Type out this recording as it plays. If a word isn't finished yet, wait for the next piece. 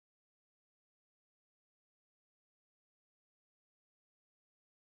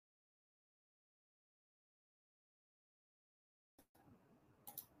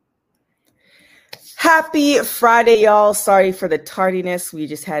Happy Friday, y'all. Sorry for the tardiness. We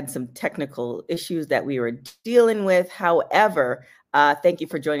just had some technical issues that we were dealing with. However, thank you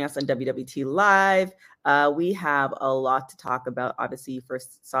for joining us on WWT Live. We have a lot to talk about. Obviously, you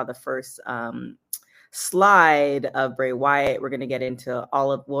first saw the first slide of Bray Wyatt. We're going to get into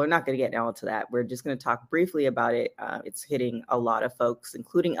we're not going to get into that. We're just going to talk briefly about it. It's hitting a lot of folks,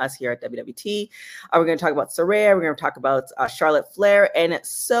 including us here at WWT. We're going to talk about Saraya. We're going to talk about Charlotte Flair and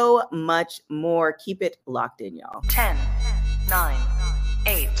so much more. Keep it locked in, y'all. 10, 9,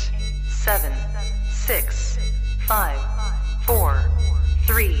 8, 7, 6, 5, 4,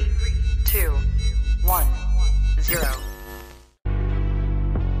 3, 2, 1, 0.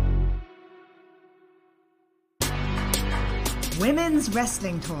 Women's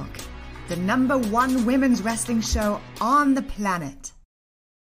Wrestling Talk, the #1 women's wrestling show on the planet.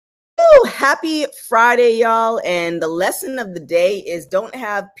 Oh, happy Friday, y'all. And the lesson of the day is don't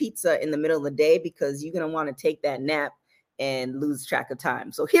have pizza in the middle of the day because you're going to want to take that nap and lose track of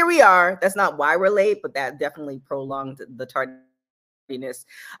time. So here we are. That's not why we're late, but that definitely prolonged the tardiness.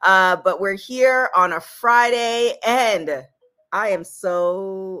 But we're here on a Friday, and I am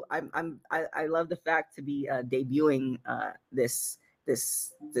I love the fact to be debuting this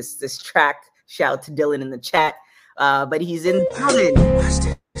track. Shout out to Dylan in the chat. But he's in the building.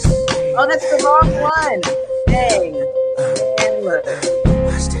 Oh, that's the wrong one. Dang.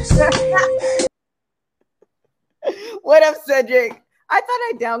 What up, Cedric? I thought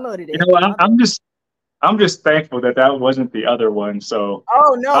I downloaded it. You know, I'm just thankful that wasn't the other one. So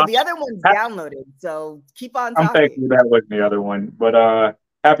the other one's downloaded. So keep on talking. I'm thankful that wasn't the other one. But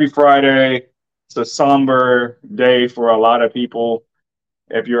happy Friday. It's a somber day for a lot of people.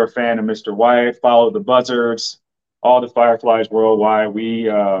 If you're a fan of Mr. Wyatt, follow the buzzards, all the Fireflies worldwide. We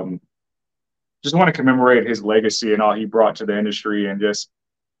just want to commemorate his legacy and all he brought to the industry and just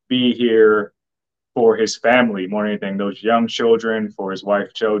be here for his family more than anything. Those young children, for his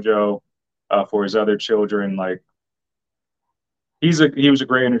wife JoJo, for his other children. Like he was a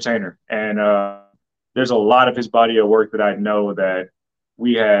great entertainer, and there's a lot of his body of work that I know that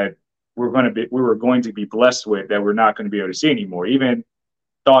we were going to be blessed with that we're not going to be able to see anymore. Even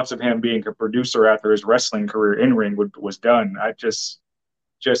thoughts of him being a producer after his wrestling career in ring was done. I just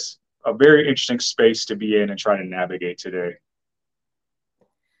a very interesting space to be in and try to navigate today.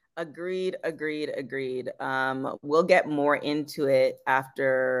 Agreed. We'll get more into it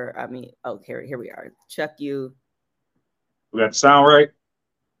after. Here we are. Chuck, we got the sound right?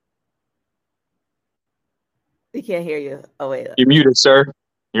 We can't hear you. Oh, wait. You're muted, sir.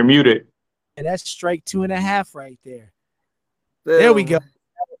 You're muted. And that's strike 2.5 right there. Boom. There we go.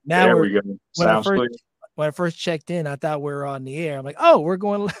 Now there we go. When I first checked in, I thought we were on the air. I'm like, oh, we're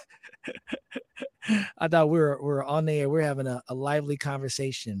going. I thought we were on the air. We're having a lively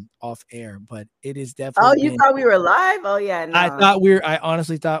conversation off air, but it is definitely. Oh, you thought we were live? Oh, yeah. No. I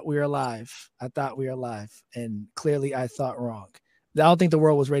honestly thought we were live. I thought we were live, and clearly I thought wrong. I don't think the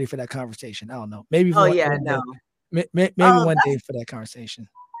world was ready for that conversation. I don't know. Maybe. One day for that conversation.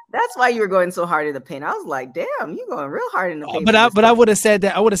 That's why you were going so hard in the paint. I was like, damn, you going real hard in the paint. But I would have said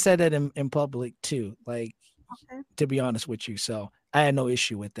that. I would have said that in public too. Like, to be honest with you. So I had no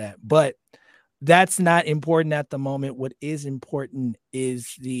issue with that. But that's not important at the moment. What is important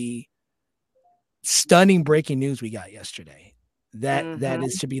is the stunning breaking news we got yesterday. That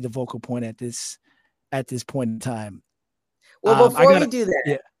is to be the vocal point at this point in time. Well, before we do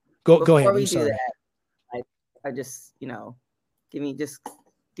that, go ahead. Before we do that, I just give me just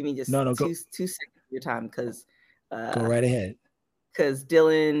 2 seconds of your time because go right ahead. Because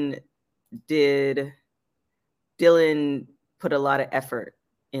Dylan put a lot of effort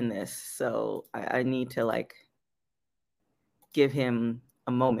in this, so I need to give him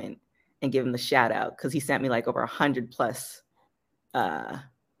a moment and give him the shout out because he sent me over 100 plus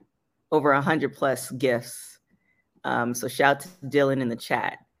gifts. So shout out to Dylan in the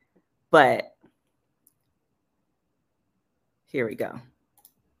chat. But here we go.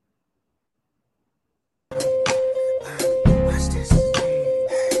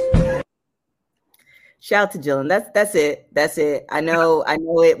 Shout out to Dylan. That's it. I know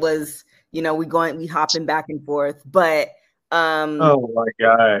it was, we hopping back and forth, but oh my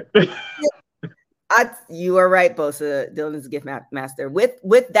God. You are right, Bosa. Dylan is a gift master.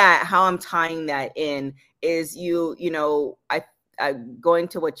 With that, how I'm tying that in is I going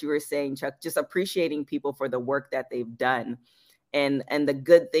to what you were saying, Chuck, just appreciating people for the work that they've done. And the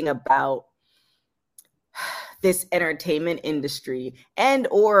good thing about this entertainment industry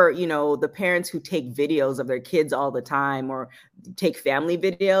or the parents who take videos of their kids all the time or take family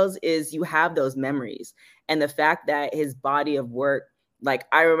videos is you have those memories. And the fact that his body of work like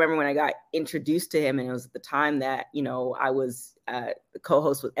I remember when I got introduced to him, and it was at the time that, you know, I was the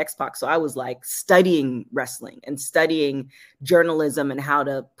co-host with X-Pac. So I was like studying wrestling and studying journalism and how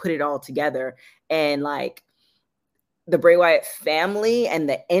to put it all together. And like the Bray Wyatt family and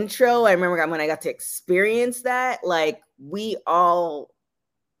the intro, I remember when I got to experience that, like we all,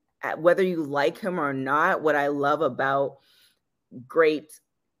 whether you like him or not, what I love about great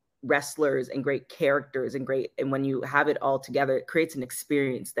wrestlers and great characters and when you have it all together, it creates an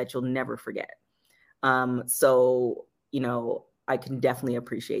experience that you'll never forget. So, you know, I can definitely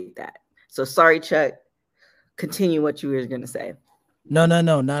appreciate that. So sorry, Chuck, continue what you were going to say. No,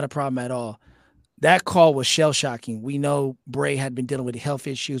 not a problem at all. That call was shell shocking. We know Bray had been dealing with health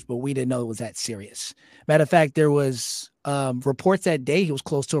issues, but we didn't know it was that serious. Matter of fact, there was reports that day he was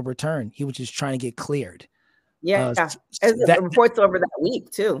close to a return. He was just trying to get cleared. Yeah, reports over that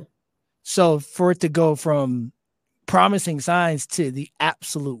week too. So for it to go from promising signs to the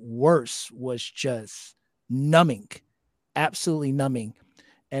absolute worst was just numbing, absolutely numbing.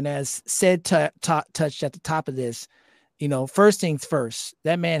 And as said, touched at the top of this, you know, first things first,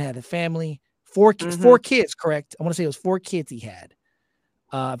 that man had a family, four kids, correct? I want to say it was 4 kids he had,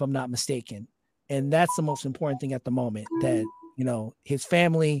 if I'm not mistaken. And that's the most important thing at the moment, that, you know, his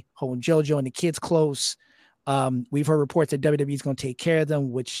family, holding JoJo and the kids close. We've heard reports that WWE is going to take care of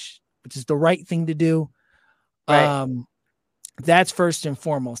them, which is the right thing to do. Right. That's first and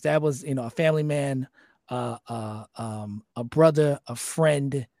foremost. That was, you know, a family man, a brother, a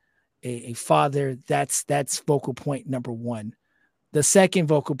friend, a father. That's vocal point number one. The second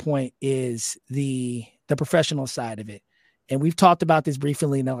vocal point is the professional side of it. And we've talked about this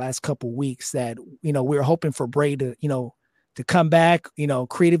briefly in the last couple of weeks, that, you know, we're hoping for Bray to, you know, to come back, you know,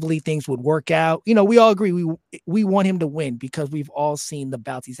 creatively things would work out. You know, we all agree we want him to win, because we've all seen the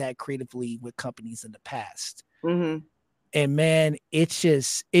bouts he's had creatively with companies in the past. Mm-hmm. And man, it's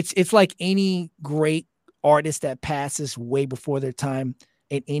just, it's like any great artist that passes way before their time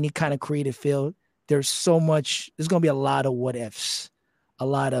in any kind of creative field. There's going to be a lot of what ifs, a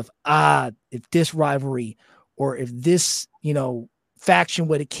lot of, if this rivalry, or if this, you know, faction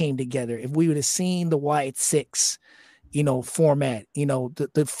would have came together, if we would have seen the Wyatt Six, you know, format, you know,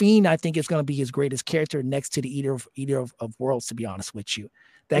 the Fiend, I think, is going to be his greatest character next to the Eater of Worlds, to be honest with you.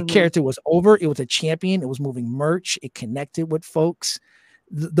 That character was over. It was a champion. It was moving merch. It connected with folks.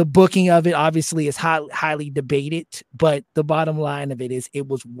 The booking of it obviously is highly debated, but the bottom line of it is it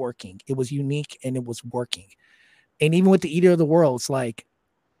was working. It was unique and it was working. And even with the Eater of the Worlds, like,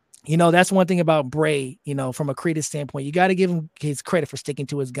 you know, that's one thing about Bray, you know, from a creative standpoint, you got to give him his credit for sticking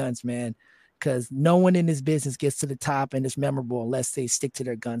to his guns, man, because no one in this business gets to the top and is memorable unless they stick to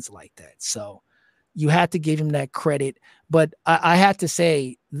their guns like that. So you have to give him that credit. But I have to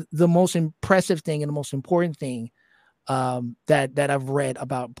say, the most impressive thing and the most important thing that I've read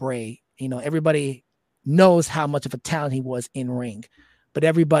about Bray, you know, everybody knows how much of a talent he was in ring, but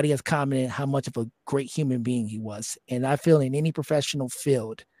everybody has commented how much of a great human being he was. And I feel in any professional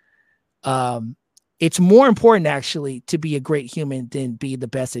field, it's more important actually to be a great human than be the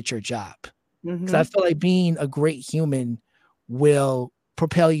best at your job. Because I feel like being a great human will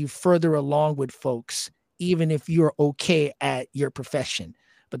propel you further along with folks, even if you're okay at your profession.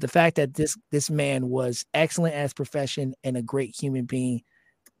 But the fact that this man was excellent at his profession and a great human being,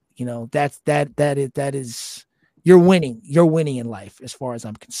 you know, that is you're winning in life, as far as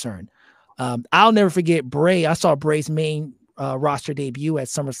I'm concerned. I'll never forget Bray. I saw Bray's main roster debut at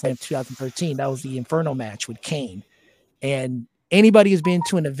SummerSlam 2013. That was the Inferno match with Kane. And anybody who's been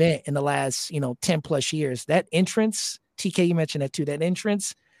to an event in the last, 10 plus years, that entrance, TK, you mentioned that too, that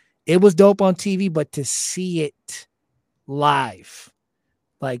entrance, it was dope on TV, but to see it live,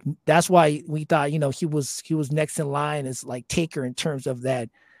 like, that's why we thought, he was next in line as like Taker in terms of that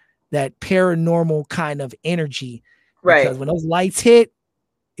paranormal kind of energy. Right. Because when those lights hit,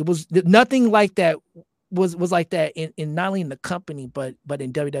 it was nothing like that was like that in not only in the company, but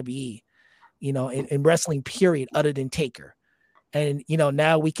in WWE, in wrestling period, other than Taker. And,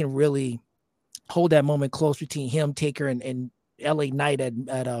 now we can really hold that moment close between him, Taker, and LA Knight at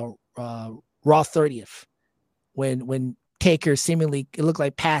Raw 30th, when Taker seemingly, it looked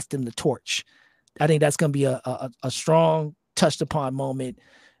like, passed him the torch. I think that's going to be a strong, touched upon moment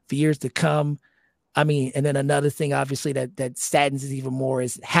for years to come. I mean, and then another thing, obviously, that saddens us even more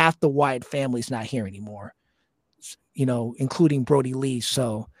is half the Wyatt family's not here anymore, including Brody Lee.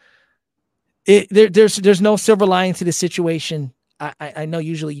 So there's no silver lining to the situation. I know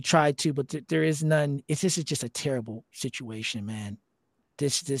usually you try to, but there is none. It's just a terrible situation, man.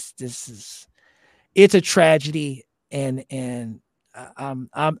 This is, it's a tragedy, and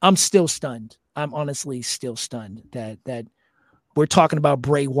I'm still stunned. I'm honestly still stunned that we're talking about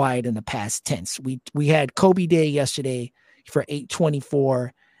Bray Wyatt in the past tense. We had Kobe Day yesterday for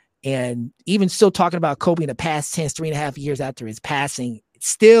 8/24, and even still talking about Kobe in the past tense, 3.5 years after his passing, it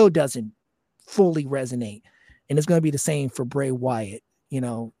still doesn't fully resonate. And it's going to be the same for Bray Wyatt,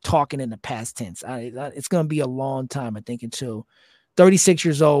 talking in the past tense. It's going to be a long time, I think, until 36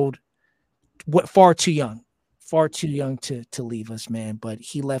 years old. Far too young to leave us, man. But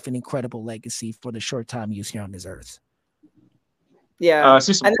he left an incredible legacy for the short time he was here on this earth. Yeah. I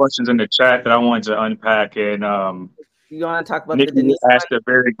see some questions in the chat that I wanted to unpack, and you want to talk about Nikki the Denise asked a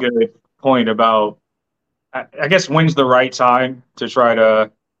very good point about, I guess, when's the right time to try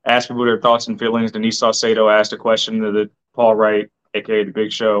to ask people their thoughts and feelings. Denise Salcedo asked a question to the Paul Wright, aka the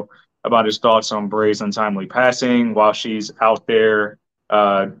Big Show, about his thoughts on Bray's untimely passing while she's out there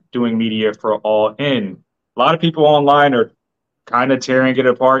doing media for All In. A lot of people online are kind of tearing it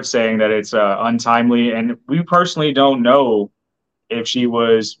apart, saying that it's untimely, and we personally don't know if she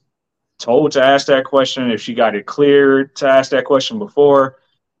was told to ask that question, if she got it cleared to ask that question before.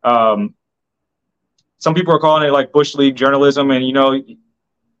 Some people are calling it like Bush League journalism, and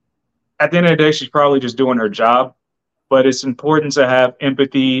at the end of the day, she's probably just doing her job. But it's important to have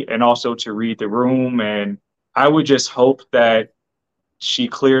empathy and also to read the room. And I would just hope that she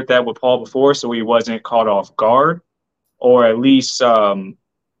cleared that with Paul before, so he wasn't caught off guard, or at least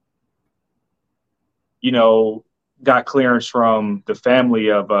got clearance from the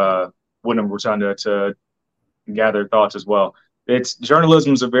family of Wyndham Rotunda to gather thoughts as well.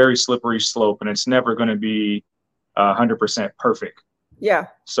 Journalism is a very slippery slope, and it's never going to be 100% perfect. Yeah.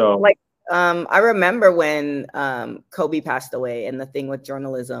 So, I remember when Kobe passed away, and the thing with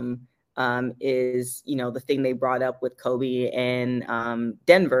journalism is, the thing they brought up with Kobe and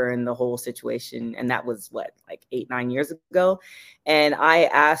Denver and the whole situation, and that was what, like 8-9 years ago. And I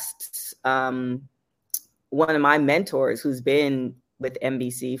asked one of my mentors, who's been with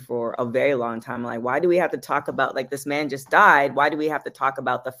NBC for a very long time, like, why do we have to talk about, like, this man just died? Why do we have to talk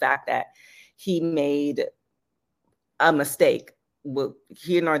about the fact that he made a mistake? Well,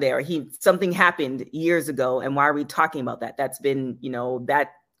 here nor there, something happened years ago, and why are we talking about that? That's been,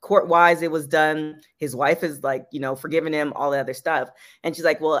 that court-wise, it was done. His wife is like, forgiving him, all the other stuff. And she's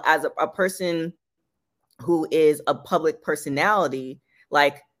like, well, as a person who is a public personality,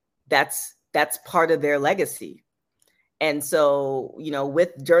 like, that's part of their legacy. And so,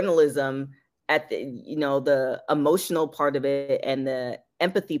 with journalism, at the emotional part of it and the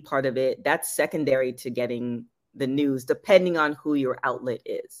empathy part of it, that's secondary to getting the news, depending on who your outlet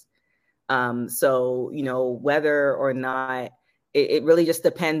is. So, whether or not, it really just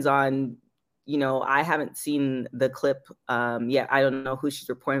depends on, I haven't seen the clip yet. I don't know who she's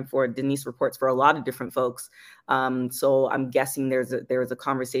reporting for. Denise reports for a lot of different folks. So I'm guessing there was a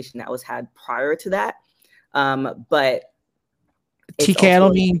conversation that was had prior to that. But TK, I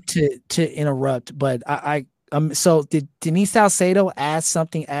don't mean to interrupt, but so did Denise Salcedo ask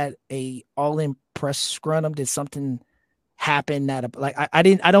something at a All In press scrum? Did something happen that, like, I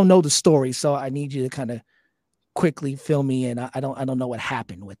don't know the story, so I need you to kind of quickly fill me in. I don't know what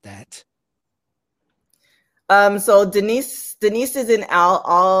happened with that. So Denise is in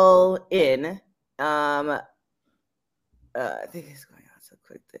All In. I think it's going on so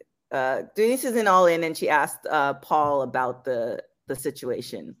quick. Denise is in All In, and she asked Paul about the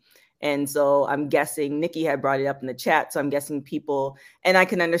situation. And so I'm guessing Nikki had brought it up in the chat. So I'm guessing people, and I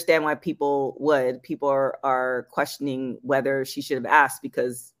can understand why people are questioning whether she should have asked,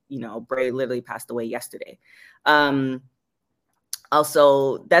 because, Bray literally passed away yesterday.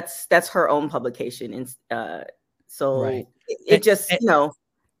 Also, that's her own publication. And so right. it just,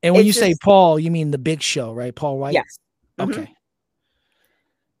 And when you say Paul, you mean the Big Show, right? Paul Wright? Yes. Okay.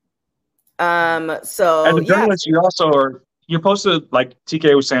 So as a journalist, you're supposed to, like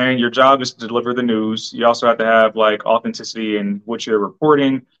TK was saying, your job is to deliver the news. You also have to have like authenticity in what you're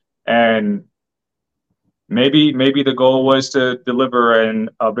reporting, and maybe the goal was to deliver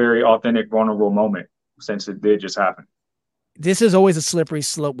a very authentic, vulnerable moment, since it did just happen. This is always a slippery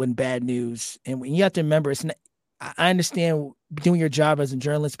slope when bad news, and when you have to remember, I understand doing your job as a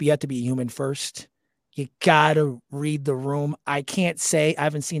journalist, but you have to be human first. You gotta read the room. I can't say, I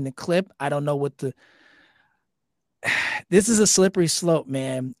haven't seen the clip. I don't know what this is a slippery slope,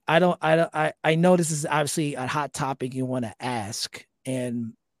 man. I know this is obviously a hot topic you want to ask,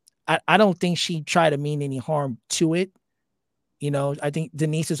 and I don't think she tried to mean any harm to it. I think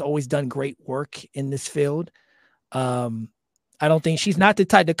Denise has always done great work in this field. I don't think she's not the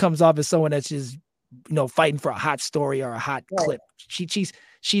type that comes off as someone that's just, fighting for a hot story or a hot clip.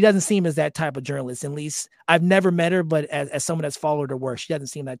 She doesn't seem as that type of journalist. At least I've never met her, but as someone that's followed her work, she doesn't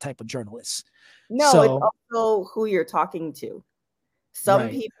seem that type of journalist. No, it's also who you're talking to. Some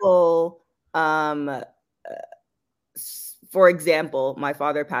Right. people, for example, my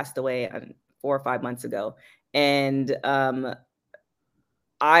father passed away 4 or 5 months ago, and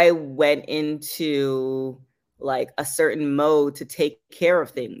I went into like a certain mode to take care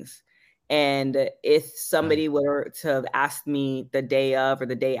of things. And if somebody were to have asked me the day of or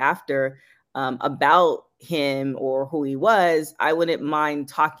the day after about him or who he was, I wouldn't mind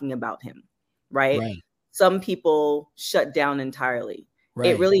talking about him, right? Right. Some people shut down entirely. It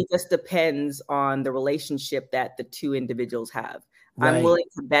Right. really just depends on the relationship that the two individuals have. I'm Right. willing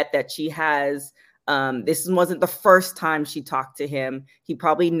to bet that she has this wasn't the first time she talked to him. He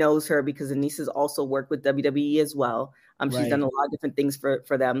probably knows her because Denise has also worked with WWE as well. She's done a lot of different things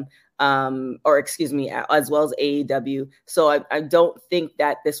for them, or excuse me, as well as AEW. So I don't think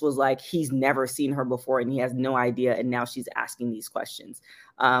that this was like he's never seen her before and he has no idea, and now she's asking these questions.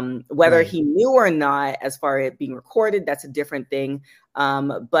 Whether Right. he knew or not, as far as it being recorded, that's a different thing.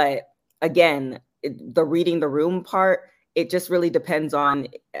 But again, the reading the room part, it just really depends on,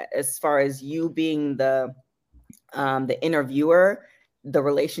 as far as you being the interviewer, the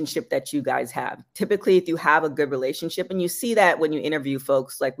relationship that you guys have. Typically, if you have a good relationship, and you see that when you interview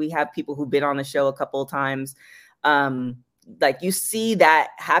folks, like we have people who've been on the show a couple of times, like you see that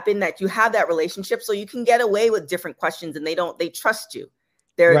happen, that you have that relationship, so you can get away with different questions, and they trust you.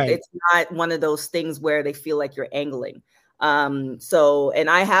 It's not one of those things where they feel like you're angling. So, and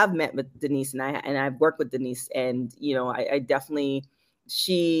I have met with Denise, and I've worked with Denise, and I definitely,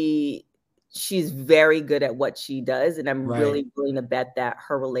 she's very good at what she does, and I'm really willing to bet that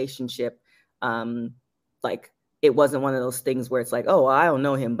her relationship, like it wasn't one of those things where it's like, oh, well, I don't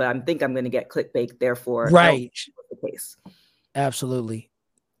know him, but I think I'm going to get clickbait, therefore Right. the case. Absolutely.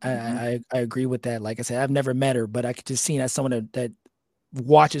 I agree with that. Like I said, I've never met her, but I could just see as someone that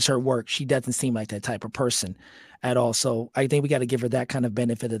watches her work, she doesn't seem like that type of person at all. So I think we got to give her that kind of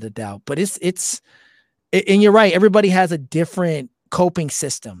benefit of the doubt. But and you're right. Everybody has a different coping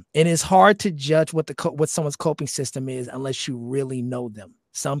system, and it's hard to judge what someone's coping system is unless you really know them.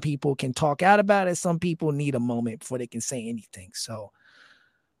 Some people can talk out about it. Some people need a moment before they can say anything. So,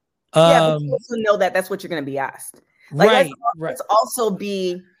 yeah, but you also know that that's what you're going to be asked. Like, let's also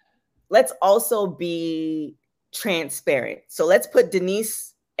be transparent. So let's put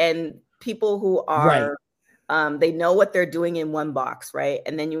Denise and people who are, they know what they're doing in one box, right?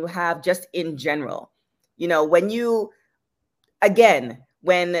 And then you have just in general, when you're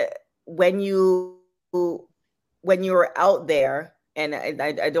out there, and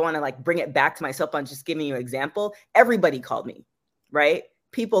I don't want to like bring it back to myself. I'm just giving you an example. Everybody called me, right?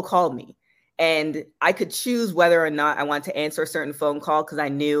 People called me, and I could choose whether or not I want to answer a certain phone call because I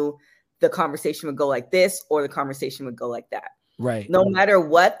knew the conversation would go like this or the conversation would go like that. Right. No matter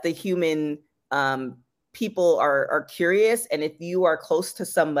what, the human people are curious. And if you are close to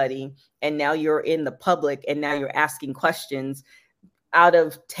somebody and now you're in the public and now you're asking questions, out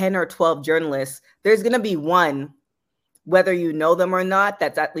of 10 or 12 journalists, there's going to be one, whether you know them or not,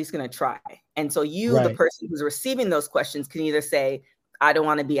 that's at least going to try. And so the person who's receiving those questions, can either say, I don't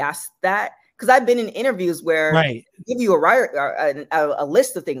want to be asked that. Because I've been in interviews where they give you a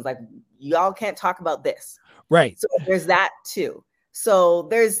list of things like, y'all can't talk about this. Right. So there's that too. So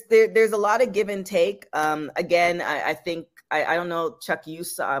there's a lot of give and take. Again, I think, I don't know, Chuck, you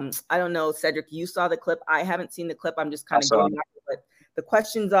saw, I don't know, Cedric, you saw the clip. I haven't seen the clip. I'm just kind of going back to what the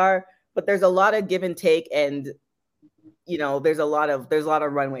questions are, but there's a lot of give and take, and there's a lot of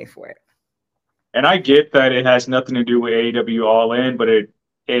runway for it. And I get that it has nothing to do with AEW All In, but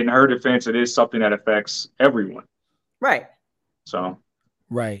in her defense, it is something that affects everyone. Right. So.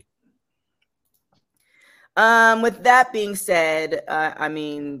 Right. With that being said, I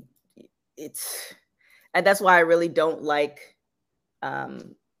mean, and that's why I really don't like,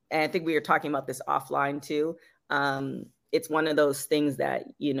 and I think we were talking about this offline too. It's one of those things that,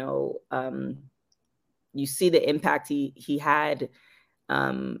 you see the impact he had,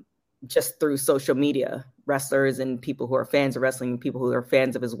 just through social media, wrestlers and people who are fans of wrestling, people who are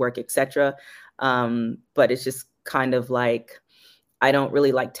fans of his work, etc. But it's just kind of like, I don't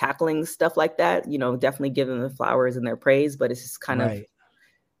really like tackling stuff like that, definitely give them the flowers and their praise, but it's just kind of,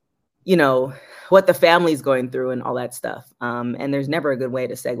 what the family's going through and all that stuff. And there's never a good way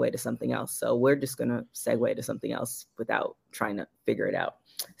to segue to something else. So we're just going to segue to something else without trying to figure it out.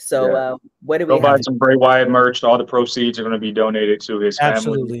 So what do we go buy some Bray Wyatt merch. All the proceeds are going to be donated to his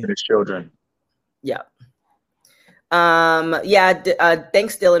family and his children. Yeah.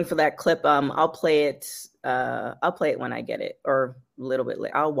 Thanks, Dylan, for that clip. I'll play it when I get it, or a little bit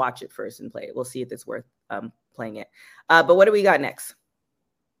later. I'll watch it first and play it. We'll see if it's worth playing it. But what do we got next?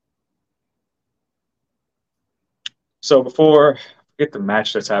 So before get the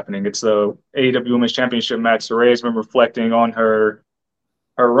match that's happening. It's the AEW Women's Championship match. Soraya's been reflecting on her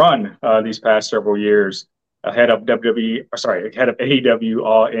run these past several years ahead of WWE, or sorry, ahead of AEW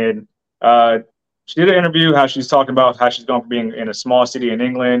All In. She did an interview how she's talking about how she's going from being in a small city in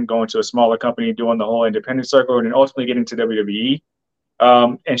England, going to a smaller company, doing the whole independent circle, and then ultimately getting to WWE.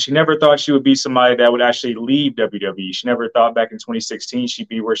 And she never thought she would be somebody that would actually leave WWE. She never thought back in 2016 she'd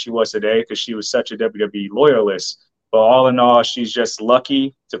be where she was today because she was such a WWE loyalist. But all in all, she's just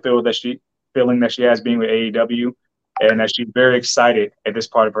lucky to feel that feeling that she has being with AEW, and that she's very excited at this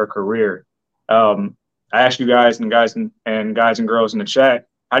part of her career. I asked you guys and guys and girls in the chat,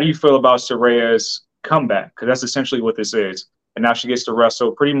 how do you feel about Soraya's comeback? Because that's essentially what this is. And now she gets to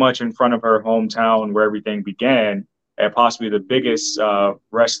wrestle pretty much in front of her hometown where everything began at possibly the biggest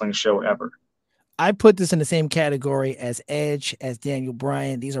wrestling show ever. I put this in the same category as Edge, as Daniel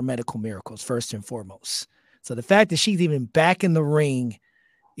Bryan. These are medical miracles, first and foremost. So the fact that she's even back in the ring,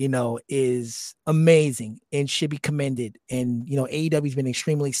 you know, is amazing and should be commended. And, you know, AEW's been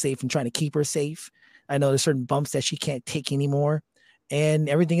extremely safe in trying to keep her safe. I know there's certain bumps that she can't take anymore, and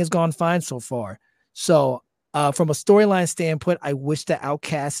everything has gone fine so far. So from a storyline standpoint, I wish the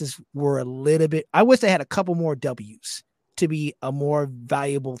Outcasts were a little bit, I wish they had a couple more W's to be a more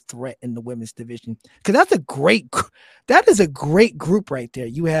valuable threat in the women's division. Because that is a great group right there.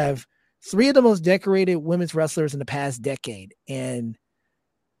 You have three of the most decorated women's wrestlers in the past decade. And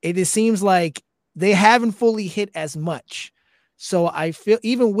it just seems like they haven't fully hit as much. So I feel,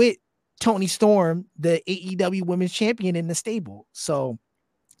 even with Toni Storm, the AEW women's champion in the stable. So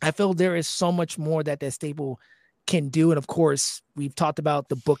I feel there is so much more that stable can do. And of course, we've talked about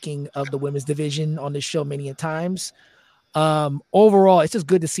the booking of the women's division on this show many times. Overall, it's just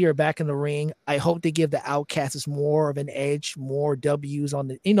good to see her back in the ring. I hope they give the Outcasts more of an edge, more W's on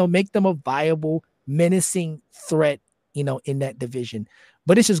the, you know, make them a viable, menacing threat, you know, in that division.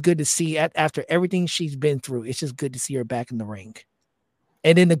 But it's just good to see after everything she's been through. It's just good to see her back in the ring.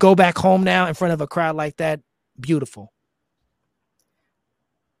 And then to go back home now in front of a crowd like that, beautiful.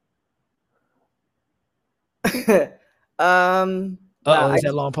 Is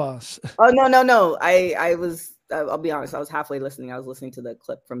that long pause? Oh, no. I'll be honest. I was halfway listening. I was listening to the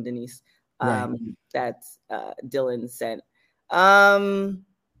clip from Denise that Dylan sent.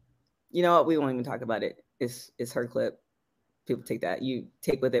 You know what? We won't even talk about it. It's her clip. People take that. You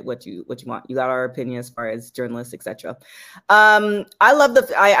take with it what you want. You got our opinion as far as journalists, etc. I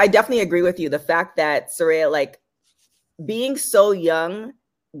definitely agree with you. The fact that Saraya, like, being so young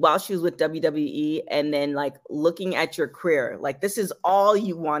while she was with WWE, and then like looking at your career, like this is all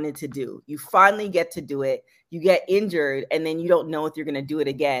you wanted to do. You finally get to do it. You get injured, and then you don't know if you're going to do it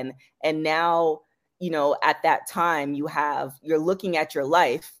again. And now, you know, at that time you're looking at your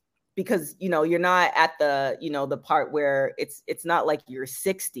life, because, you know, you're not at the, you know, the part where it's not like you're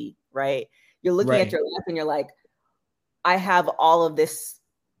 60, right? You're looking at your life and you're like, I have all of this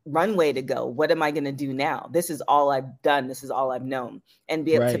runway to go. What am I going to do now? This is all I've done. This is all I've known. And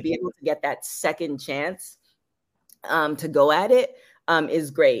to be able to get that second chance to go at it is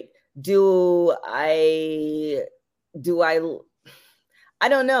great. I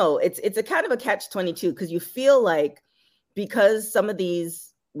don't know. It's a kind of a catch-22, because you feel like, because some of these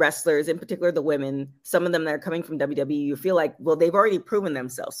wrestlers, in particular the women, some of them that are coming from WWE, you feel like, well, they've already proven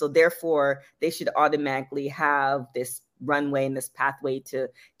themselves, so therefore they should automatically have this runway and this pathway to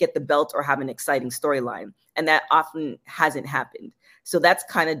get the belt or have an exciting storyline, and that often hasn't happened. So that's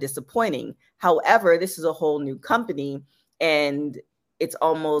kind of disappointing. However, this is a whole new company, and it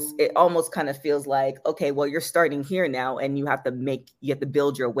almost kind of feels like, okay, well, you're starting here now, and you have to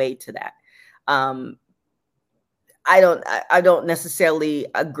build your way to that. I don't necessarily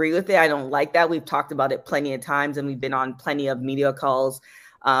agree with it. I don't like that. We've talked about it plenty of times, and we've been on plenty of media calls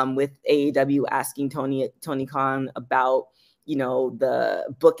with AEW asking Tony Khan about, you know, the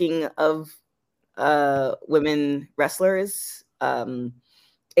booking of women wrestlers.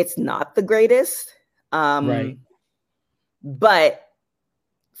 It's not the greatest. But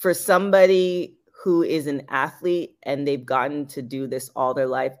for somebody who is an athlete and they've gotten to do this all their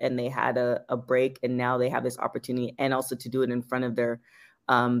life, and they had a break, and now they have this opportunity, and also to do it in front of their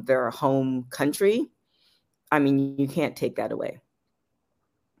home country, I mean, you can't take that away.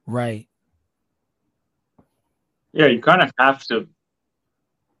 Right. Yeah, you kind of have to. You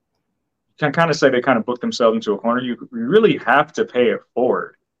can kind of say they kind of booked themselves into a corner. You really have to pay it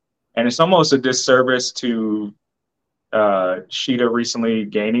forward, and it's almost a disservice to Sheeta recently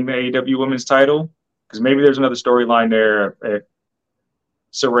gaining the AEW Women's title, because maybe there's another storyline there if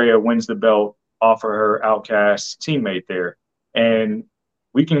Saraya wins the belt off of her Outcast teammate there, and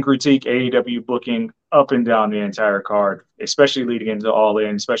we can critique AEW booking up and down the entire card, especially leading into All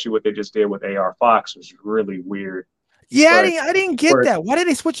In, especially what they just did with AR Fox was really weird. Yeah, But I didn't get that. Why did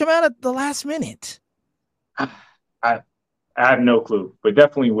they switch him out at the last minute? I have no clue, but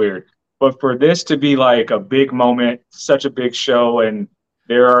definitely weird. But for this to be like a big moment, such a big show, and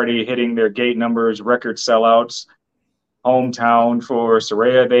they're already hitting their gate numbers, record sellouts, hometown for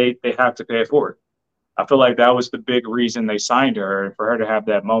Soraya, they have to pay it forward. I feel like that was the big reason they signed her, and for her to have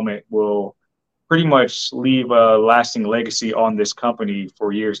that moment will pretty much leave a lasting legacy on this company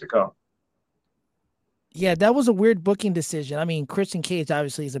for years to come. Yeah, that was a weird booking decision. I mean, Christian Cage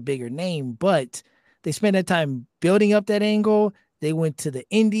obviously is a bigger name, but they spent that time building up that angle. They went to the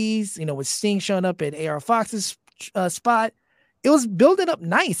Indies, with Sting showing up at AR Fox's spot. It was building up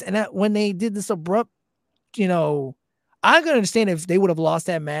nice. And when they did this abrupt, I can understand if they would have lost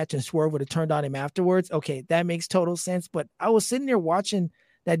that match and Swerve would have turned on him afterwards. Okay, that makes total sense. But I was sitting there watching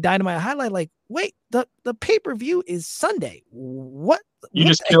that Dynamite highlight like, wait, the pay-per-view is Sunday. What? You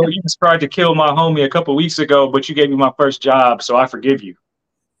just tried to kill my homie a couple weeks ago, but you gave me my first job, so I forgive you.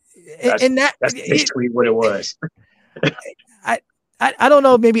 That's basically what it was. I don't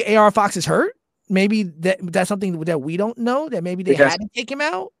know. Maybe AR Fox is hurt. Maybe that's something that we don't know. That maybe they had to take him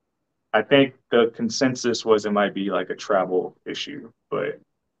out. I think the consensus was it might be like a travel issue, but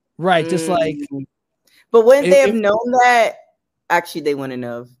right, just like. But wouldn't they have known that? Actually, they wouldn't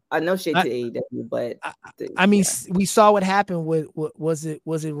have. I know shade to AEW, but I mean, we saw what happened with was it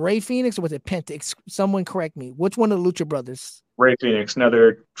Ray Phoenix or was it Penta? Someone correct me. Which one of the Lucha Brothers? Ray Phoenix.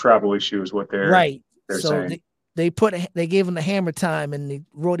 Another travel issue is what they're right. They're so saying. they gave him the hammer time and they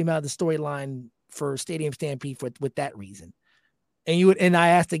wrote him out of the storyline for Stadium Stampede with that reason. And I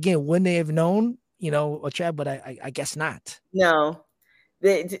asked again, wouldn't they have known? A trap, but I guess not. No,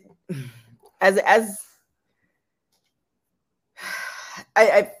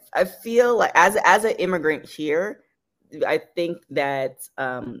 I feel like as an immigrant here, I think that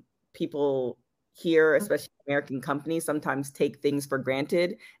people here, especially American companies, sometimes take things for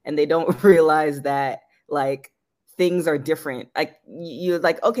granted and they don't realize that like things are different. Like you're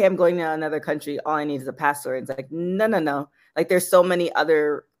like, okay, I'm going to another country. All I need is a passport. It's like, no. Like there's so many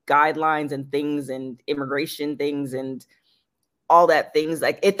other guidelines and things and immigration things and all that things.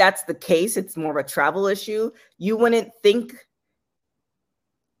 Like if that's the case, it's more of a travel issue. You wouldn't think,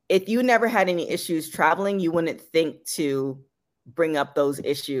 if you never had any issues traveling, you wouldn't think to bring up those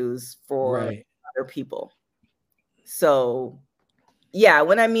issues for other people. So yeah,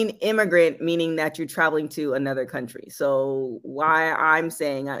 when I mean immigrant, meaning that you're traveling to another country. So why I'm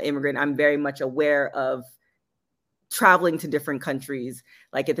saying I'm immigrant, I'm very much aware of traveling to different countries.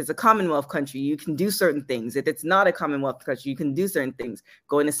 Like if it's a Commonwealth country, you can do certain things. If it's not a Commonwealth country, you can do certain things,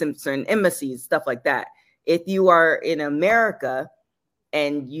 going to certain embassies, stuff like that. If you are in America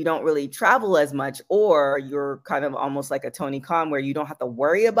and you don't really travel as much, or you're kind of almost like a Tony Khan where you don't have to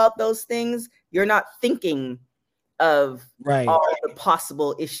worry about those things, you're not thinking of all the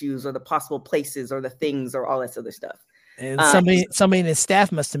possible issues or the possible places or the things or all that other stuff. And somebody in the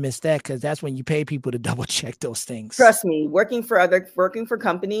staff must have missed that because that's when you pay people to double check those things. Trust me, working for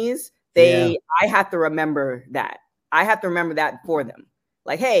companies, I have to remember that. I have to remember that for them.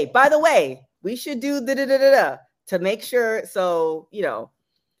 Like, hey, by the way, we should do to make sure. So,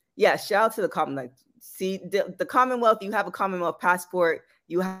 yeah, shout out to the Commonwealth. See, the Commonwealth, you have a Commonwealth passport,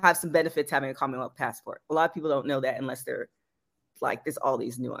 you have some benefits having a Commonwealth passport. A lot of people don't know that unless they're like, there's all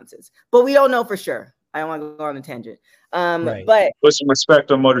these nuances. But we don't know for sure. I don't want to go on a tangent. But put some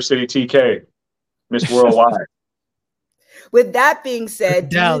respect on Motor City TK, Miss Worldwide. With that being said,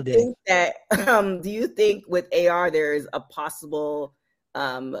 do you think with AR there is a possible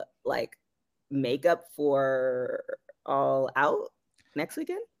like makeup for All Out next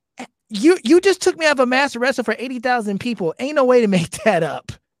weekend? You just took me out of a master wrestler for 80,000 people. Ain't no way to make that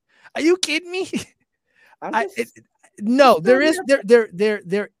up. Are you kidding me? No, there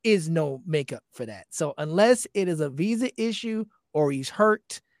is no makeup for that. So unless it is a visa issue or he's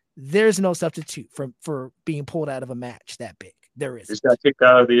hurt, there's no substitute for being pulled out of a match that big. There is. Just got kicked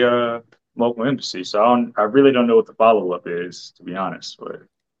out of the local embassy, so I really don't know what the follow up is, to be honest. But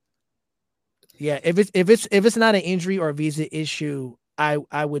yeah, if it's not an injury or a visa issue,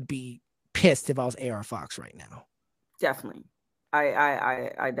 I would be pissed if I was AR Fox right now. Definitely,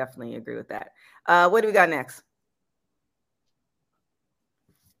 I definitely agree with that. What do we got next?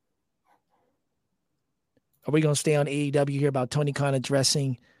 Are we going to stay on AEW here about Tony Khan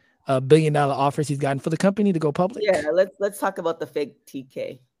addressing $1 billion offers he's gotten for the company to go public? Yeah, let's talk about the fake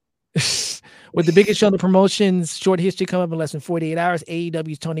TK. With the biggest show in the promotion's short history coming up in less than 48 hours,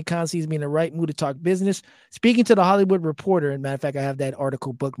 AEW's Tony Khan seems to be in the right mood to talk business. Speaking to the Hollywood Reporter, and matter of fact, I have that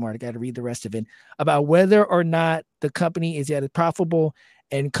article bookmarked. I got to read the rest of it about whether or not the company is yet profitable.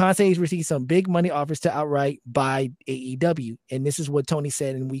 And Khan says he's received some big money offers to outright buy AEW. And this is what Tony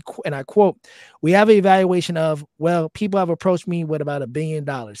said. And I quote, "We have an evaluation of, well, people have approached me with about $1 billion.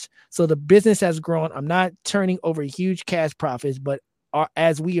 So the business has grown. I'm not turning over huge cash profits, but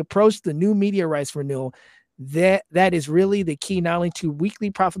as we approach the new media rights renewal, that is really the key, not only to weekly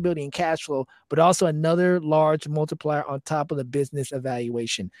profitability and cash flow, but also another large multiplier on top of the business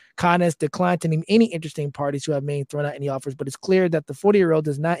evaluation. Khan has declined to name any interesting parties who have thrown out any offers, but it's clear that the 40-year-old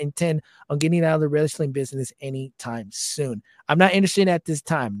does not intend on getting out of the wrestling business anytime soon. I'm not interested at this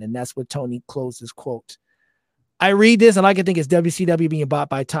time." And that's what Tony closed his quote. I read this and all I can think is WCW being bought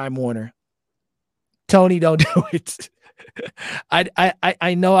by Time Warner. Tony, don't do it.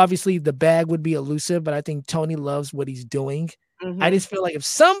 I know obviously the bag would be elusive, but I think Tony loves what he's doing. Mm-hmm. I just feel like if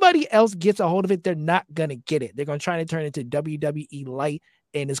somebody else gets a hold of it, they're not going to get it. They're going to try to turn it into WWE light,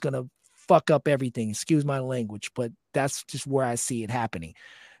 and it's going to fuck up everything. Excuse my language, but that's just where I see it happening.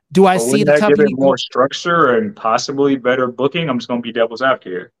 Do I see the company give it more structure and possibly better booking? I'm just going to be devil's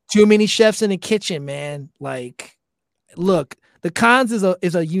advocate here. Too many chefs in the kitchen, man. Like, look, the Khans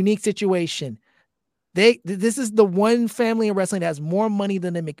is a unique situation. This is the one family in wrestling that has more money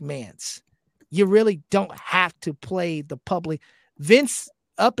than the McMahons. You really don't have to play the public. Vince,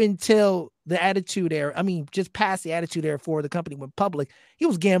 up until the Attitude Era, I mean, just past the Attitude Era for the company went public, he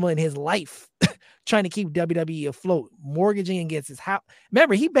was gambling his life trying to keep WWE afloat, mortgaging against his house.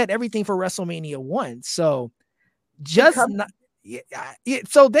 Remember, he bet everything for WrestleMania 1. So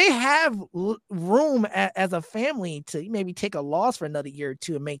so they have room as a family to maybe take a loss for another year or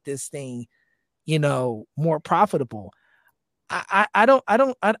two and make this thing, more profitable.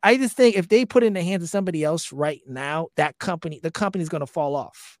 I just think if they put it in the hands of somebody else right now, the company's going to fall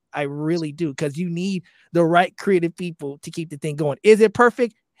off. I really do. Because you need the right creative people to keep the thing going. Is it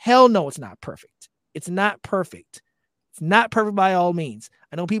perfect? Hell no, it's not perfect. It's not perfect. It's not perfect by all means.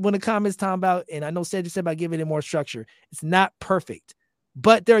 I know people in the comments talking about, and I know Cedric said about giving it more structure. It's not perfect.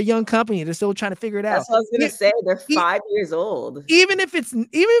 But they're a young company. They're still trying to figure it out. That's what I was going to say. They're 5 years old. Even if it's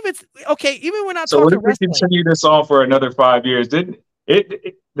okay, even when I so talk what if we continue this on for another 5 years? The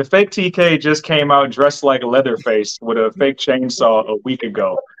fake TK just came out dressed like a Leatherface with a fake chainsaw a week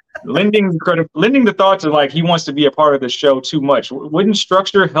ago, lending the thought to like he wants to be a part of the show too much. Wouldn't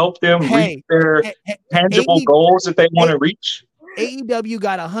structure help them reach their tangible goals that they want to reach? AEW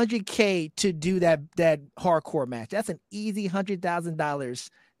got $100K to do that hardcore match. That's an easy $100,000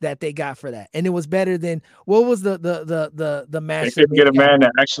 that they got for that, and it was better than what was the match? They couldn't get a man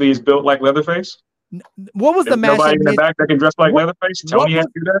that actually is built like Leatherface. What was the match? Nobody in the back that can dress like Leatherface. Tony had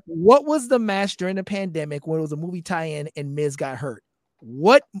to do that. What was the match during the pandemic when it was a movie tie-in and Miz got hurt?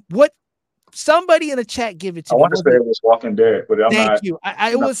 What? Somebody in the chat give it to me. I want to say it was Walking Dead, but thank you.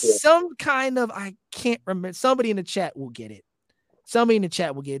 It was some kind of, I can't remember. Somebody in the chat will get it. Somebody in the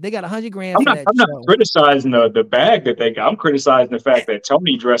chat will get it. They got $100,000. I'm not criticizing the bag that they got. I'm criticizing the fact that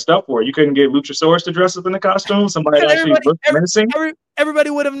Tony dressed up for it. You couldn't get Luchasaurus to dress up in the costume. Somebody actually looked menacing. Everybody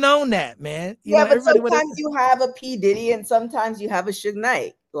would have known that, man. But sometimes you have a P Diddy and sometimes you have a Suge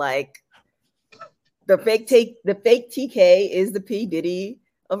Knight. Like the fake TK is the P Diddy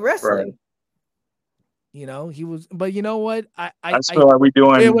of wrestling. Right. He was, but you know what? I feel like I feel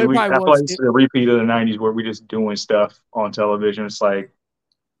like it's a repeat of the 90s where we just doing stuff on television. It's like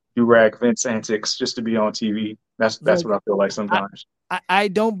do rag Vince antics just to be on TV. That's what I feel like sometimes. I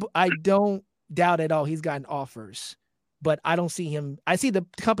don't doubt at all he's gotten offers, but I don't see him. I see the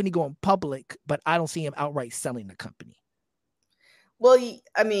company going public, but I don't see him outright selling the company. Well,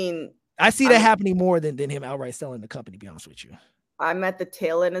 I mean, I see that happening more than him outright selling the company, to be honest with you. I'm at the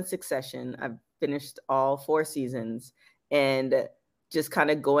tail end of Succession. I've finished all 4 seasons and just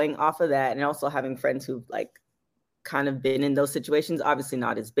kind of going off of that, and also having friends who've like kind of been in those situations, obviously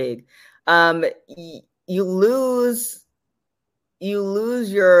not as big. You lose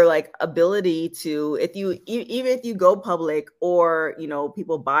your like ability to, even if you go public or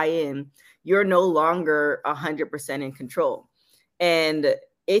people buy in, you're no longer 100% in control. And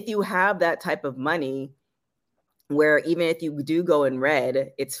if you have that type of money, where even if you do go in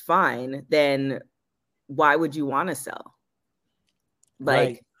red, it's fine, then why would you want to sell? Like,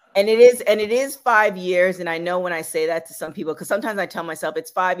 right. And it is 5 years. And I know when I say that to some people, because sometimes I tell myself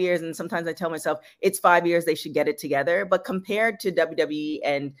it's 5 years, and sometimes I tell myself it's 5 years, they should get it together. But compared to WWE,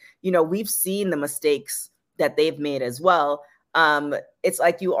 and we've seen the mistakes that they've made as well. It's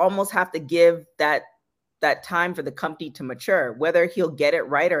like you almost have to give that time for the company to mature, whether he'll get it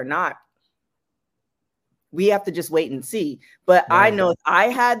right or not. We have to just wait and see. But I know if I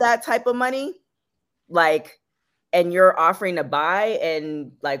had that type of money, like, and you're offering to buy,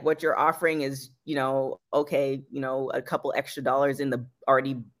 and like what you're offering is, okay, a couple extra dollars in the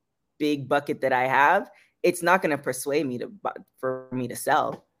already big bucket that I have, it's not going to persuade me for me to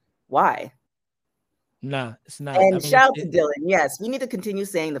sell. Why? Nah, it's not. And shout out to Dylan. Yes, we need to continue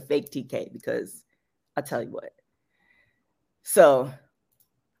saying the fake TK, because I'll tell you what. So,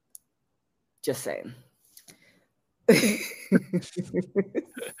 just saying.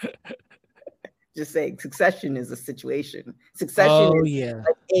 Just saying, Succession is a situation. Succession is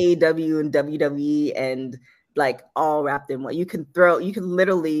like AEW and WWE and like all wrapped in what you can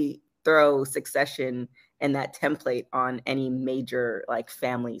literally throw Succession and that template on any major like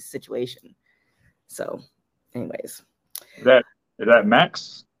family situation. So, anyways, is that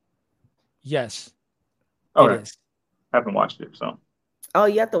Max? Yes. Okay. It is. I haven't watched it, so. Oh,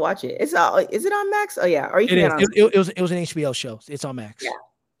 you have to watch it. Is it on Max? Oh yeah, or you can it get is. on. It was an HBO show. It's on Max. Yeah.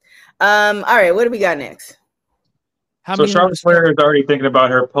 All right, what do we got next? So Charlotte Flair is already thinking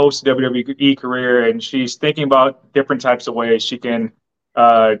about her post WWE career, and she's thinking about different types of ways she can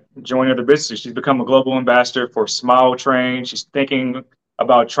join other businesses. She's become a global ambassador for Smile Train. She's thinking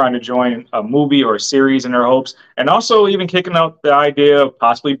about trying to join a movie or a series in her hopes, and also even kicking out the idea of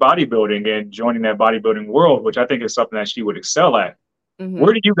possibly bodybuilding and joining that bodybuilding world, which I think is something that she would excel at. Mm-hmm.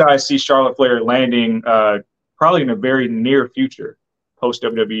 Where do you guys see Charlotte Flair landing probably in the very near future post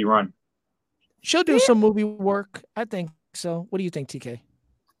WWE run? She'll do some movie work. I think so. What do you think, TK?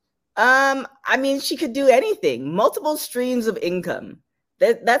 I mean, she could do anything. Multiple streams of income.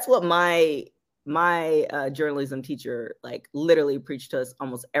 That's what my journalism teacher like literally preached to us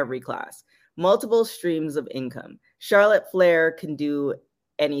almost every class. Multiple streams of income. Charlotte Flair can do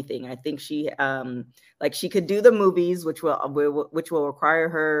anything. I think she she could do the movies, which will require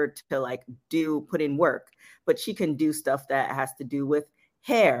her to like put in work, but she can do stuff that has to do with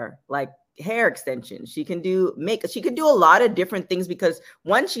hair, like hair extensions. She can do makeup. She can do a lot of different things because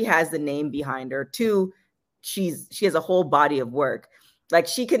one, she has the name behind her. Two, she has a whole body of work. Like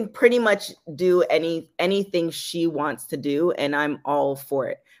she can pretty much do anything she wants to do, and I'm all for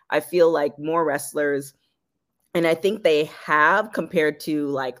it. I feel like more wrestlers, and I think they have, compared to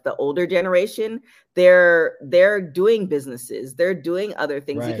like the older generation, they're doing businesses, they're doing other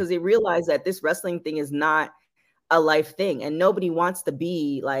things, right? Because they realize that this wrestling thing is not a life thing, and nobody wants to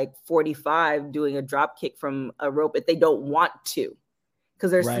be like 45 doing a drop kick from a rope if they don't want to,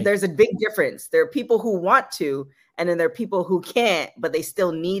 because there's a big difference. There are people who want to, and then there are people who can't, but they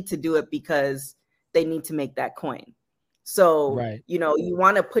still need to do it because they need to make that coin. So, you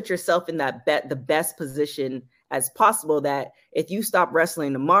want to put yourself in the best position as possible, that if you stop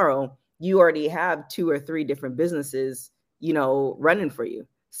wrestling tomorrow, you already have 2 or 3 different businesses, running for you.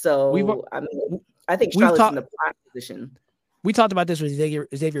 So, I think Charlotte's in the prime position. We talked about this with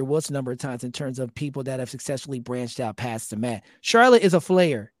Xavier Woods a number of times in terms of people that have successfully branched out past the mat. Charlotte is a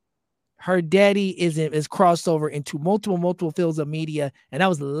Flair. Her daddy is crossed over into multiple fields of media, and that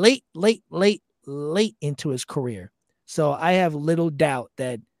was late into his career. So I have little doubt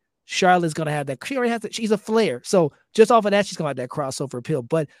that Charlotte's going to have that. She already has she's a Flair. So just off of that, she's going to have that crossover appeal.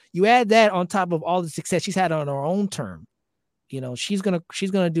 But you add that on top of all the success she's had on her own term. She's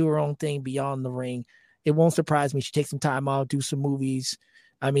gonna do her own thing beyond the ring. It won't surprise me. She takes some time out, do some movies.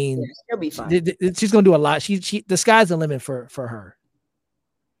 I mean, she'll be fine. She's gonna do a lot. The sky's the limit for her.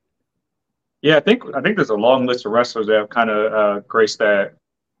 Yeah, I think there's a long list of wrestlers that have kind of graced that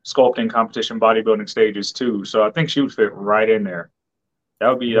sculpting competition bodybuilding stages too. So I think she would fit right in there.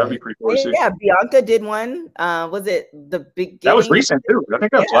 That'd be pretty cool. Yeah, Bianca did one. Was it the beginning? That was recent too. I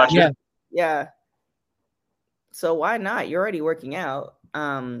think that was last year. Yeah. So why not? You're already working out.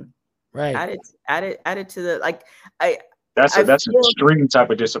 Right. Add it to the like. That's an extreme type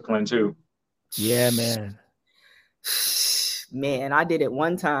of discipline too. Yeah, man. Man, I did it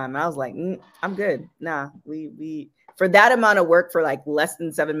one time. I was like, I'm good. Nah, we for that amount of work for like less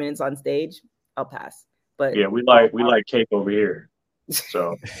than 7 minutes on stage, I'll pass. But yeah, we like cake over here.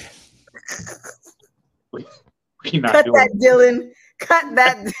 So we not cut doing that, Dylan. Cut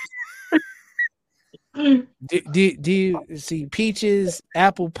that. Do you see peaches,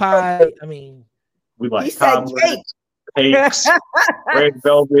 apple pie? I mean, we like cakes, red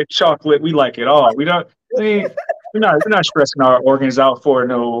velvet, chocolate. We like it all. We don't. We're not stressing our organs out for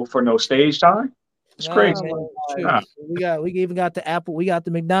no stage time. It's crazy. We even got the apple. We got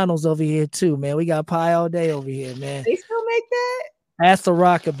the McDonald's over here too, man. We got pie all day over here, man. They still make that? Ask The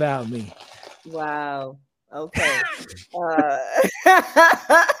Rock about me. Wow. Okay.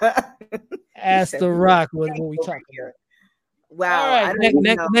 Ask The Rock what we talking about. Wow. All right, I don't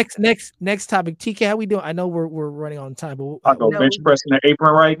even know. next topic. TK, how we doing? I know we're running on time, but I'll go bench pressing the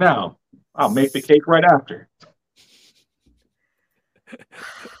apron right now. I'll make the cake right after.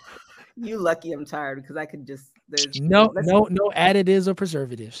 You lucky I'm tired because I could just no additives or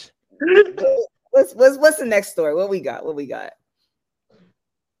preservatives. What's the next story? What we got?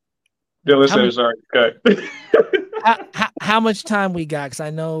 Dylan says, "All right, cut." How much time we got? Because I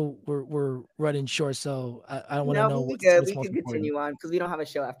know we're running short, so I want to know what's we can continue on because we don't have a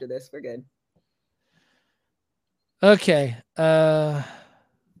show after this. We're good. Okay.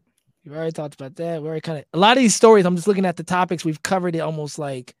 We've already talked about that. We already kind of a lot of these stories. I'm just looking at the topics. We've covered it almost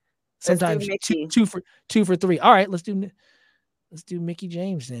like sometimes two for three. All right, let's do Mickey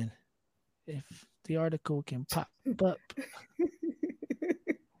James then. If the article can pop up.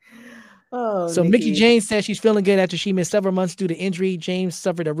 So Mickey James says she's feeling good after she missed several months due to injury. James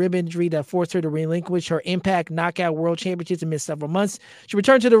suffered a rib injury that forced her to relinquish her Impact Knockout World Championships and miss several months. She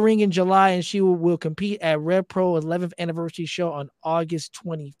returned to the ring in July, and she will compete at Rev Pro 11th anniversary show on August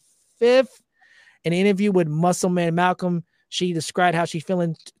 25th. In an interview with Muscle Man Malcolm, she described how she's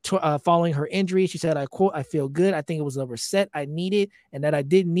feeling following her injury. She said, I quote, "I feel good. I think it was a reset I needed, and that I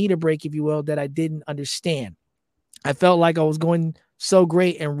didn't need a break, if you will, that I didn't understand. I felt like I was going so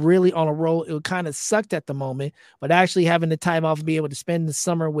great and really on a roll. It kind of sucked at the moment, but actually having the time off and be able to spend the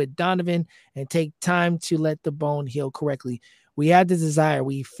summer with Donovan and take time to let the bone heal correctly. We had the desire.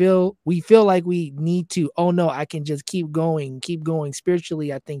 We feel like we need to. Oh no, I can just keep going.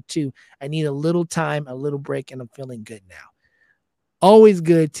 Spiritually, I think too. I need a little time, a little break, and I'm feeling good now." Always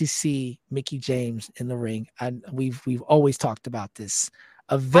good to see Mickey James in the ring. We've always talked about this.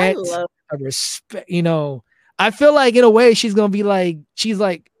 A vet, a respect, I feel like in a way she's gonna be like,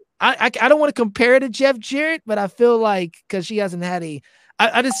 I don't want to compare her to Jeff Jarrett, but I feel like because she hasn't had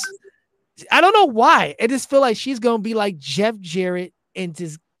I don't know why. I just feel like she's gonna be like Jeff Jarrett and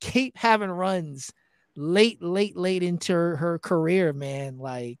just keep having runs late into her career, man.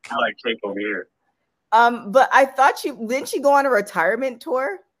 Like I like cake over here. But I thought didn't she go on a retirement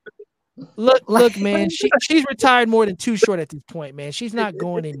tour? Look, man, she's retired more than too short at this point, man. She's not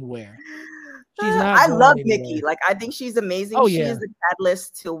going anywhere. I love Mickey. Like, I think she's amazing. Oh, she yeah. is the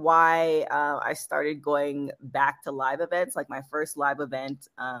catalyst to why I started going back to live events. Like, my first live event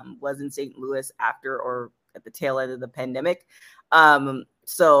was in St. Louis after or at the tail end of the pandemic.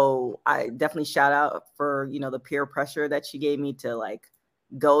 So I definitely shout out for, the peer pressure that she gave me to like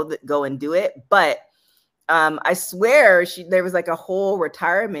go and do it. But I swear there was like a whole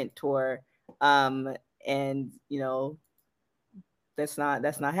retirement tour. And that's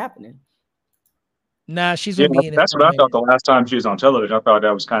not happening. Nah, she's gonna be in it. That's what I thought the last time she was on television. I thought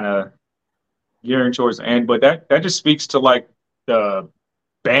that was kind of gearing towards the end, but that just speaks to like the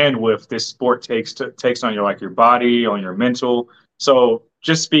bandwidth this sport takes on your body, on your mental. So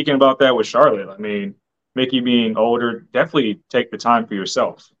just speaking about that with Charlotte, I mean, Mickey being older, definitely take the time for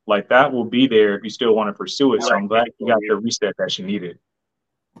yourself. Like that will be there if you still want to pursue it. So I'm glad you got the reset that she needed.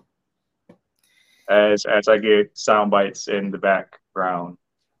 As I get sound bites in the background.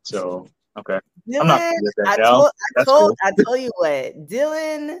 So okay. Dylan, I told you what,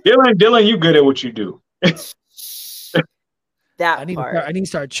 Dylan, you good at what you do. I need to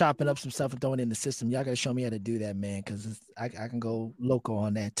start chopping up some stuff and throwing it in the system. Y'all gotta show me how to do that, man, because I can go loco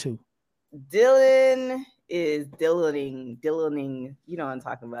on that too. Dylan is Dylaning. You know what I'm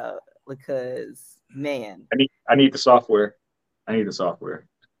talking about, because man, I need the software.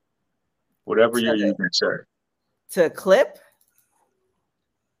 Whatever you're using, sir. To clip.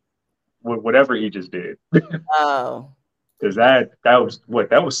 Whatever he just did. Oh. Because that was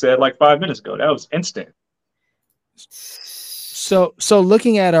said like 5 minutes ago. That was instant. So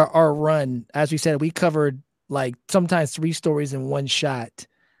looking at our run, as we said, we covered like sometimes 3 stories in one shot.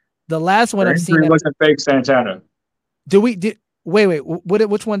 The last one I've seen wasn't fake Santana. Wait,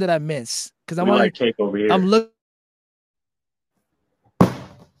 which one did I miss? Because I'm like cake over here. I'm looking.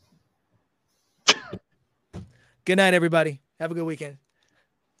 Good night, everybody. Have a good weekend.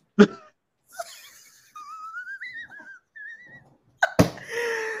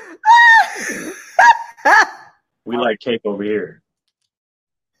 We like cake over here.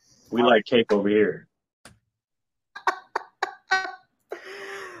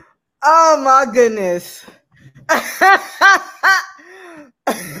 Oh my goodness.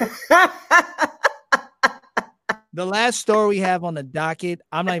 The last story we have on the docket,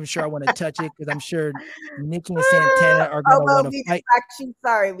 I'm not even sure I want to touch it because I'm sure Nikki and Santana are going to want to fight. Actually,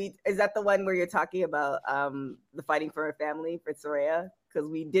 sorry, is that the one where you're talking about the fighting for a family for Soraya? Because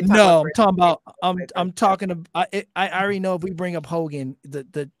we did talk No, about I'm talking about. I already know if we bring up Hogan, the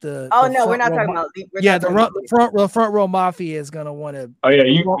Oh the no, we're front not row, talking about. We're yeah, not talking about. the front row mafia is gonna want to. Oh yeah,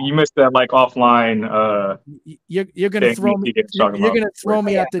 you missed that like offline You're gonna thing throw me. he was talking You're about. gonna Where throw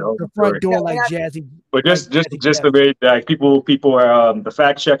me out the the Hogan front story. door No, we're like not. Jazzy, But like just Jazzy just Jeff. the way like people the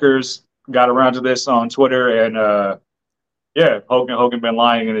fact checkers got around to this on Twitter, and yeah, Hogan been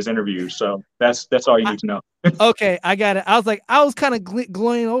lying in his interviews, so that's all you need to know. Okay, I got it. I was kind of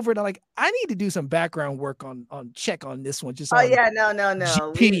glowing over it. I'm like, I need to do some background work on check on this one, just Oh on yeah, no.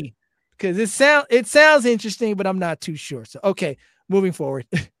 GP, because it sounds interesting, but I'm not too sure. So okay, moving forward.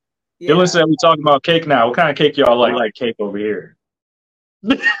 Dylan Yeah. said we talking about cake now. What kind of cake y'all like? Like cake over here.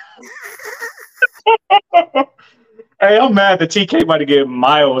 Hey, I'm mad that TK about to get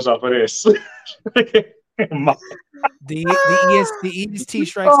miles off of this. The EST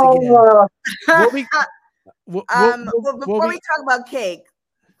strikes again. Oh, What we what, But before we talk about cake,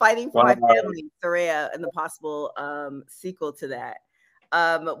 fighting for wow. my family, Soraya, and the possible sequel to that.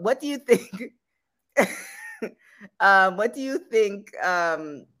 What do you think? What do you think?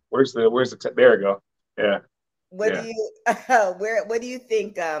 Where's the there we go. Yeah. What Yeah. do you what do you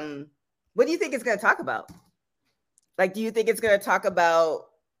think? What do you think it's going to talk about? Like, do you think it's going to talk about?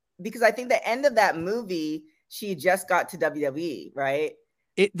 Because I think the end of that movie, she just got to WWE, right?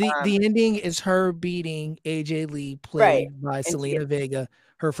 The ending is her beating AJ Lee, played by Selena Vega,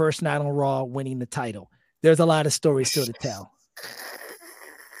 her first night on Raw, winning the title. There's a lot of stories still to tell.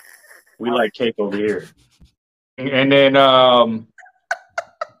 We like cake over here. And then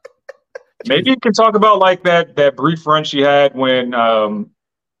maybe you can talk about like that brief run she had when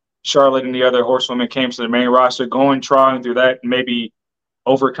Charlotte and the other horsewomen came to the main roster, trying through that, maybe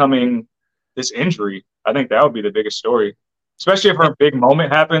overcoming this injury. I think that would be the biggest story, especially if her big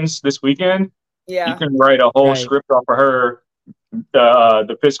moment happens this weekend. Yeah, you can write a whole script off of her,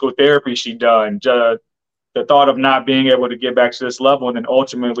 the physical therapy she done, the thought of not being able to get back to this level, and then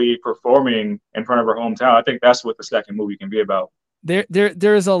ultimately performing in front of her hometown. I think that's what the second movie can be about.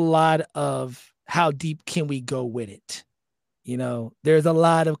 There's a lot of how deep can we go with it. You know, there's a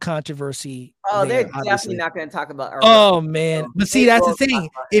lot of controversy. Oh, there, they're definitely not going to talk about. Oh man, but see, that's the thing.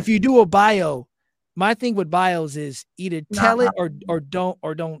 If you do a bio, my thing with bios is either tell it or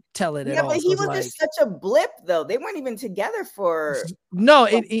don't tell it at all. Yeah, but he was just such a blip, though. They weren't even together for no.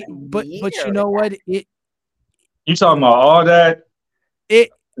 But you know what? You talking about all that?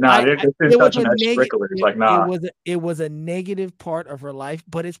 It was a negative. Like, nah. It was a negative part of her life,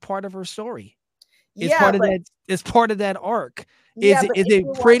 but it's part of her story. It's part of that arc. Is it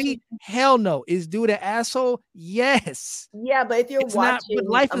pretty? Hell no. Is dude an asshole? Yes. Yeah, but if you're watching, but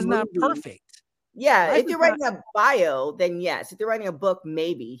life is not perfect. Yeah, if you're writing a bio, then yes. If you're writing a book,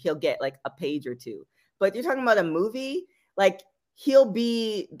 maybe he'll get like a page or two. But you're talking about a movie, like he'll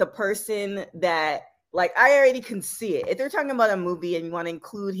be the person that, like, I already can see it. If they're talking about a movie and you want to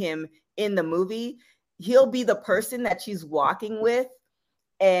include him in the movie, he'll be the person that she's walking with,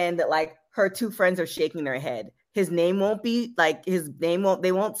 and like her two friends are shaking their head. His name won't be like they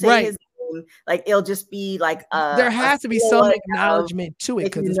won't say his name. Like it'll just be like there has to be some acknowledgement to it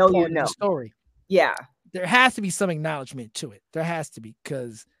because it's part of the story. Yeah. There has to be some acknowledgement to it. There has to be,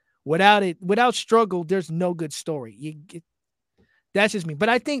 because without struggle, there's no good story. That's just me. But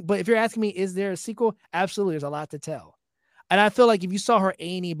if you're asking me, is there a sequel? Absolutely. There's a lot to tell. And I feel like if you saw her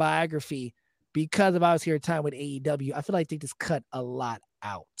A&E biography, because of I was here time with AEW, I feel like they just cut a lot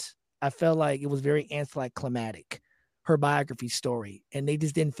out. I felt like it was very anticlimactic, her biography story, and they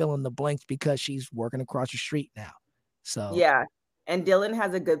just didn't fill in the blanks because she's working across the street now. So yeah, and Dylan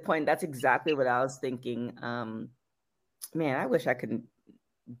has a good point. That's exactly what I was thinking. Man, I wish I could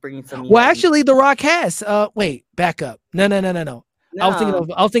bring some. Well, actually, The Rock has. Wait, back up. No. I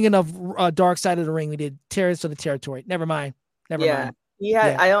was thinking of Dark Side of the Ring. We did Terrorists of the Territory. Never mind. Yeah.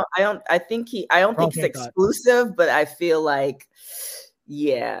 I don't think it's exclusive, but I feel like,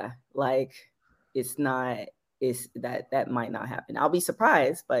 yeah, like it's not, that might not happen. I'll be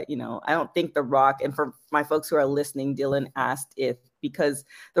surprised, but I don't think The Rock, and for my folks who are listening, Dylan asked because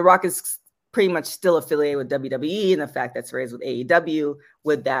The Rock is pretty much still affiliated with WWE, and the fact that's raised with AEW,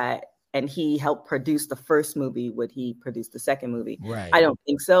 would that, and he helped produce the first movie, would he produce the second movie? Right. I don't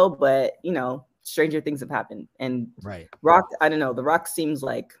think so, but stranger things have happened. And Rock, I don't know. The Rock seems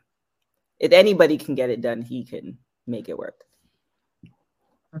like if anybody can get it done, he can make it work.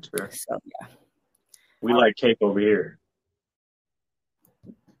 That's fair. So yeah. We like cake over here.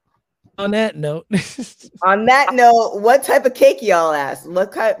 On that note, what type of cake y'all asked?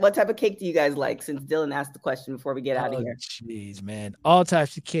 What type of cake do you guys like? Since Dylan asked the question before we get out of here. Jeez, man. All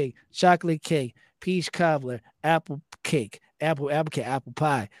types of cake: chocolate cake, peach cobbler, apple cake, apple cake, apple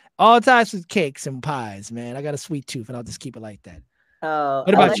pie. All types of cakes and pies, man. I got a sweet tooth, and I'll just keep it like that.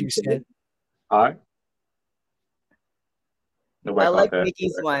 What about you, Sid? Pie. I like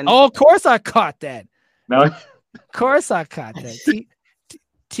Nikki's one. Oh, of course I caught that. No. Of course I caught that.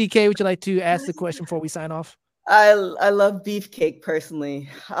 TK, would you like to ask the question before we sign off? I love beefcake personally.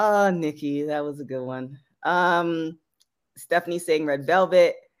 Nikki, that was a good one. Stephanie saying red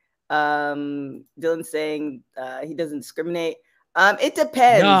velvet. Dylan saying he doesn't discriminate. It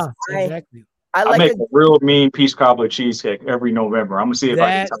depends. Yeah, exactly. I make a real mean peach cobbler cheesecake every November. I'm gonna see if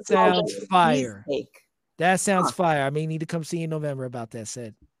I can. That sounds fire. That sounds fire. I may need to come see you in November about that.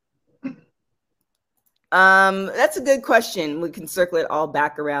 Said. That's a good question. We can circle it all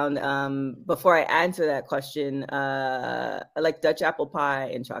back around. Before I answer that question, I like Dutch apple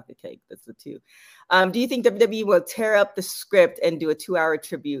pie and chocolate cake. That's the two. Do you think WWE will tear up the script and do a 2-hour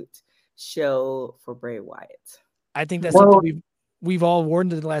tribute show for Bray Wyatt? I think that's something we've all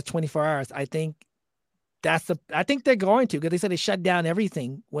warned in the last 24 hours. I think I think they're going to, because they said they shut down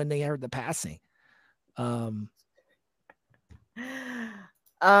everything when they heard the passing. That's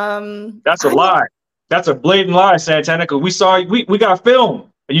a lie. That's a blatant lie, Santana. Because we got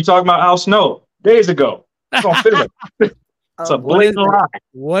film, and you talking about Al Snow days ago. It's on film. It's a blatant lie.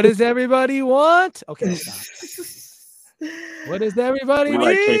 What does everybody want? Okay, stop. What does everybody need?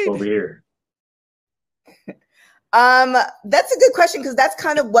 Like cake over here. That's a good question, because that's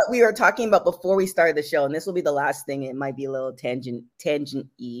kind of what we were talking about before we started the show, and this will be the last thing. It might be a little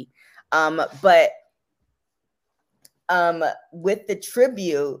tangent-y. But with the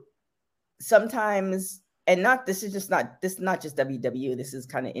tribute, sometimes, and this is not just WWE, this is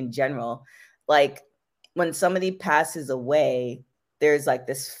kind of in general, like when somebody passes away, there's like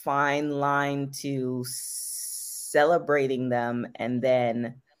this fine line to celebrating them, and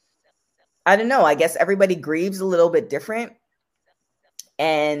then I don't know, I guess everybody grieves a little bit different.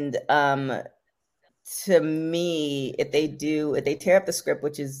 And to me, if they tear up the script,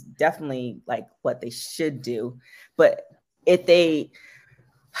 which is definitely like what they should do, but if they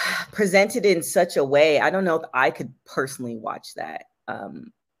present it in such a way, I don't know if I could personally watch that.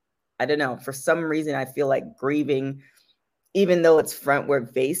 I don't know. For some reason, I feel like grieving, even though it's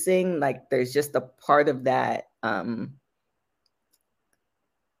frontward facing, like there's just a part of that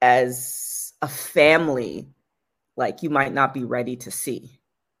as a family, like you might not be ready to see.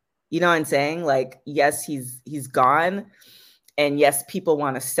 You know what I'm saying? Like, yes, he's gone, and yes, people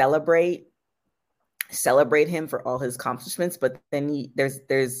want to celebrate him for all his accomplishments, but then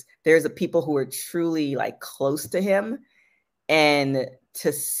there's a people who are truly like close to him, and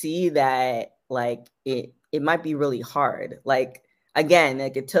to see that, like it might be really hard. Like, again,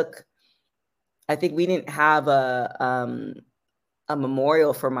 like I think we didn't have a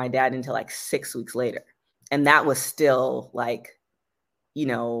memorial for my dad until like 6 weeks later, and that was still like, you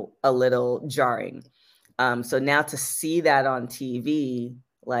know, a little jarring. So now to see that on TV,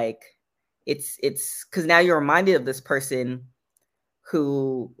 like it's because now you're reminded of this person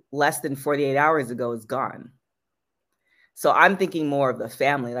who less than 48 hours ago is gone. So I'm thinking more of the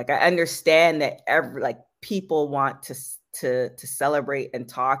family. Like, I understand that people want to celebrate and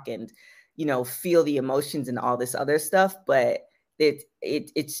talk and, you know, feel the emotions and all this other stuff, but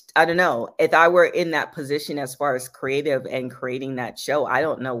it's I don't know, if I were in that position as far as creative and creating that show, I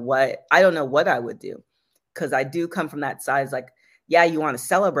don't know what I would do, because I do come from that side. It's like, yeah, you want to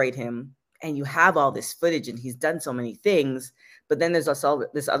celebrate him and you have all this footage and he's done so many things, but then there's also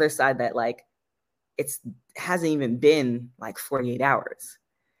this other side that like it hasn't even been like 48 hours.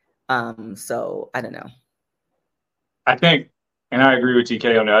 So I don't know. I think, and I agree with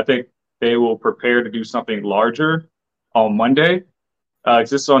TK on that, I think they will prepare to do something larger on Monday.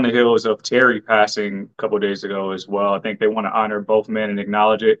 This is on the heels of Terry passing a couple of days ago as well. I think they want to honor both men and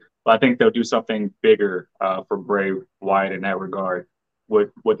acknowledge it, but I think they'll do something bigger for Bray Wyatt in that regard,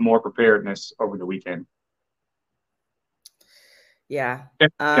 with more preparedness over the weekend. Yeah. Can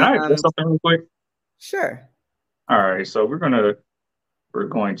I address something real quick? Sure. All right, so we're going to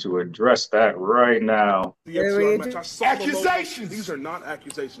address that right now. Accusations. These are not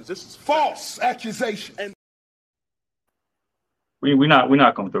accusations. This is false accusation. And we're not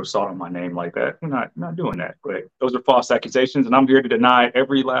going to throw salt on my name like that. We're not doing that. But those are false accusations, and I'm here to deny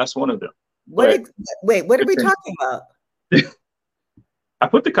every last one of them. What are we talking about? I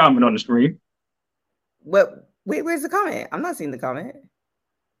put the comment on the screen. What? Wait, where's the comment? I'm not seeing the comment.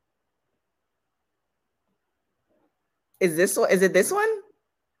 Is this one? Is it this one?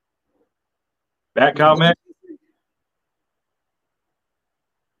 That comment.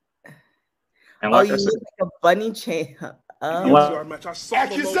 And like you look like a bunny chain.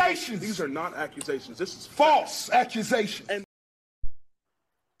 accusations. These are not accusations. This is false accusation. And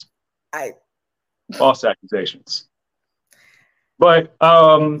False accusations. But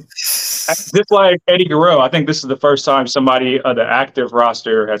just like Eddie Guerrero, I think this is the first time somebody of the active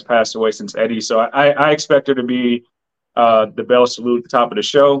roster has passed away since Eddie. So I expect there to be the bell salute at the top of the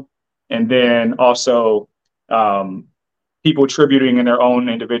show. And then also people tributing in their own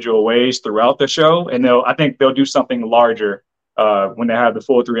individual ways throughout the show. And I think they'll do something larger when they have the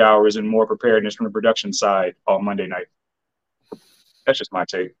full 3 hours and more preparedness from the production side on Monday night. That's just my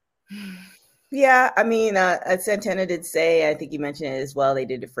take. Yeah, I mean, Santana did say, I think you mentioned it as well, they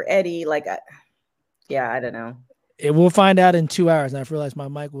did it for Eddie. Like, I don't know. We'll find out in 2 hours. And I realized my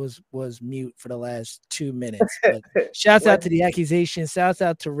mic was mute for the last 2 minutes. But shouts out to the accusation. Shouts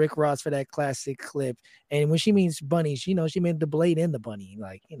out to Rick Ross for that classic clip. And when she means bunnies, she made the blade in the bunny.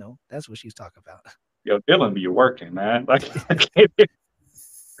 Like, that's what she's talking about. Yo, Dylan be working, man. Like,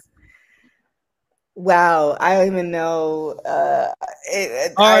 wow, I don't even know.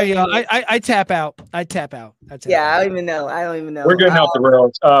 I tap out. I tap out. I don't even know. We're getting out the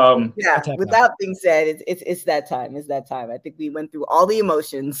rails. With that being said, it's that time. It's that time. I think we went through all the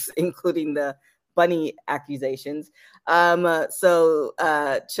emotions, including the bunny accusations. So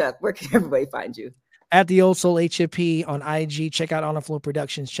Chuck, where can everybody find you? At the Old Soul HFP on IG. Check out On the Floor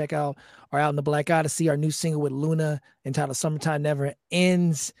Productions. Check out our Out in the Black Odyssey, our new single with Luna entitled Summertime Never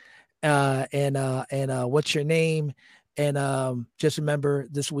Ends. And What's Your Name? And just remember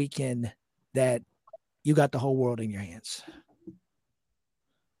this weekend that you got the whole world in your hands.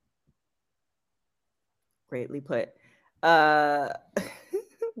 Greatly put.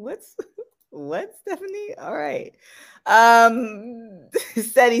 What's Stephanie? All right.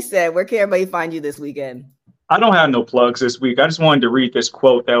 Seti said, where can everybody find you this weekend? I don't have no plugs this week. I just wanted to read this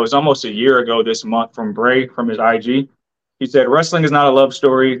quote that was almost a year ago this month from Bray from his IG. He said, "Wrestling is not a love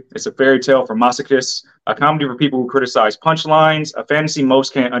story. It's a fairy tale for masochists, a comedy for people who criticize punchlines, a fantasy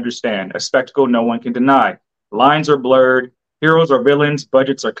most can't understand, a spectacle no one can deny. Lines are blurred, heroes are villains,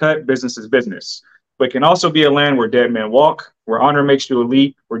 budgets are cut, business is business. But it can also be a land where dead men walk, where honor makes you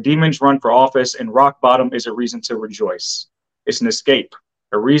elite, where demons run for office, and rock bottom is a reason to rejoice. It's an escape,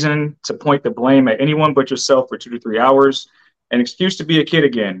 a reason to point the blame at anyone but yourself for 2 to 3 hours, an excuse to be a kid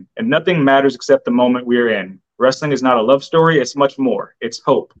again, and nothing matters except the moment we are in. Wrestling is not a love story, it's much more. It's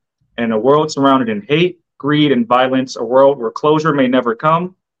hope. And in a world surrounded in hate, greed, and violence, a world where closure may never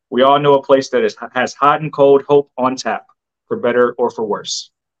come, we all know a place that has hot and cold hope on tap, for better or for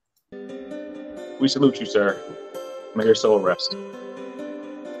worse." We salute you, sir. May your soul rest.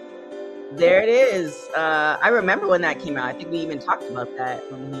 There it is. I remember when that came out. I think we even talked about that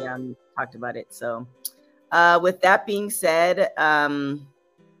when we talked about it. So with that being said,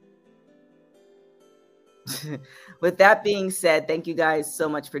 thank you guys so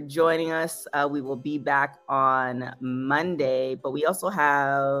much for joining us. We will be back on Monday, but we also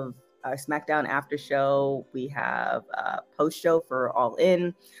have our SmackDown after show. We have a post show for All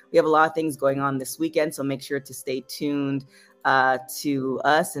In. We have a lot of things going on this weekend, so make sure to stay tuned to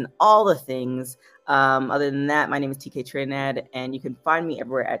us and all the things. Other than that, my name is TK Trinidad, and you can find me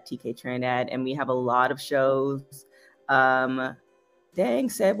everywhere at TK Trinidad, and we have a lot of shows. Dang,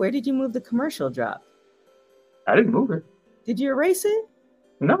 Seb, where did you move the commercial drop? I didn't move it. Did you erase it?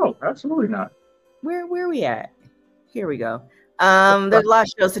 No, absolutely not. Where are we at? Here we go. There's a lot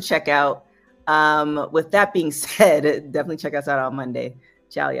of shows to check out. With that being said, definitely check us out on Monday.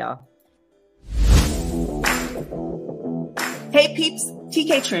 Ciao, y'all. Hey peeps,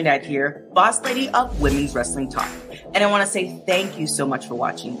 TK Trinidad here, boss lady of Women's Wrestling Talk. And I want to say thank you so much for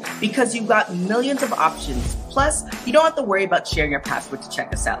watching, because you've got millions of options. Plus, you don't have to worry about sharing your password to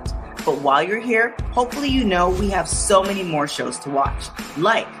check us out. But while you're here, hopefully you know we have so many more shows to watch,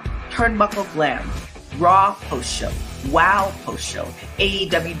 like Turnbuckle Glam, Raw post-show, WoW post-show,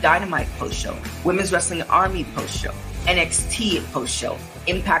 AEW Dynamite post-show, Women's Wrestling Army post-show, NXT post-show,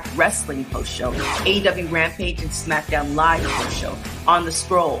 Impact Wrestling post-show, AEW Rampage and SmackDown Live post-show, On the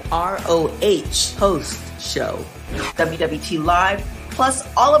Scroll, ROH post-show, WWT Live, plus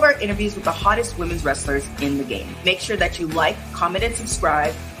all of our interviews with the hottest women's wrestlers in the game. Make sure that you like, comment, and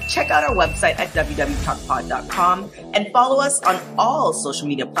subscribe. Check out our website at www.talkpod.com and follow us on all social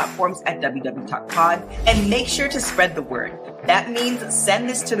media platforms at www.talkpod, and make sure to spread the word. That means send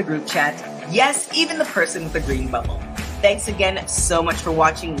this to the group chat. Yes, even the person with the green bubble. Thanks again so much for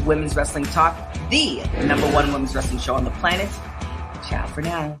watching Women's Wrestling Talk, the #1 women's wrestling show on the planet. Ciao for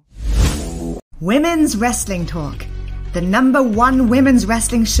now. Women's Wrestling Talk, the #1 women's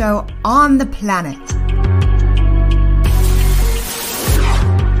wrestling show on the planet.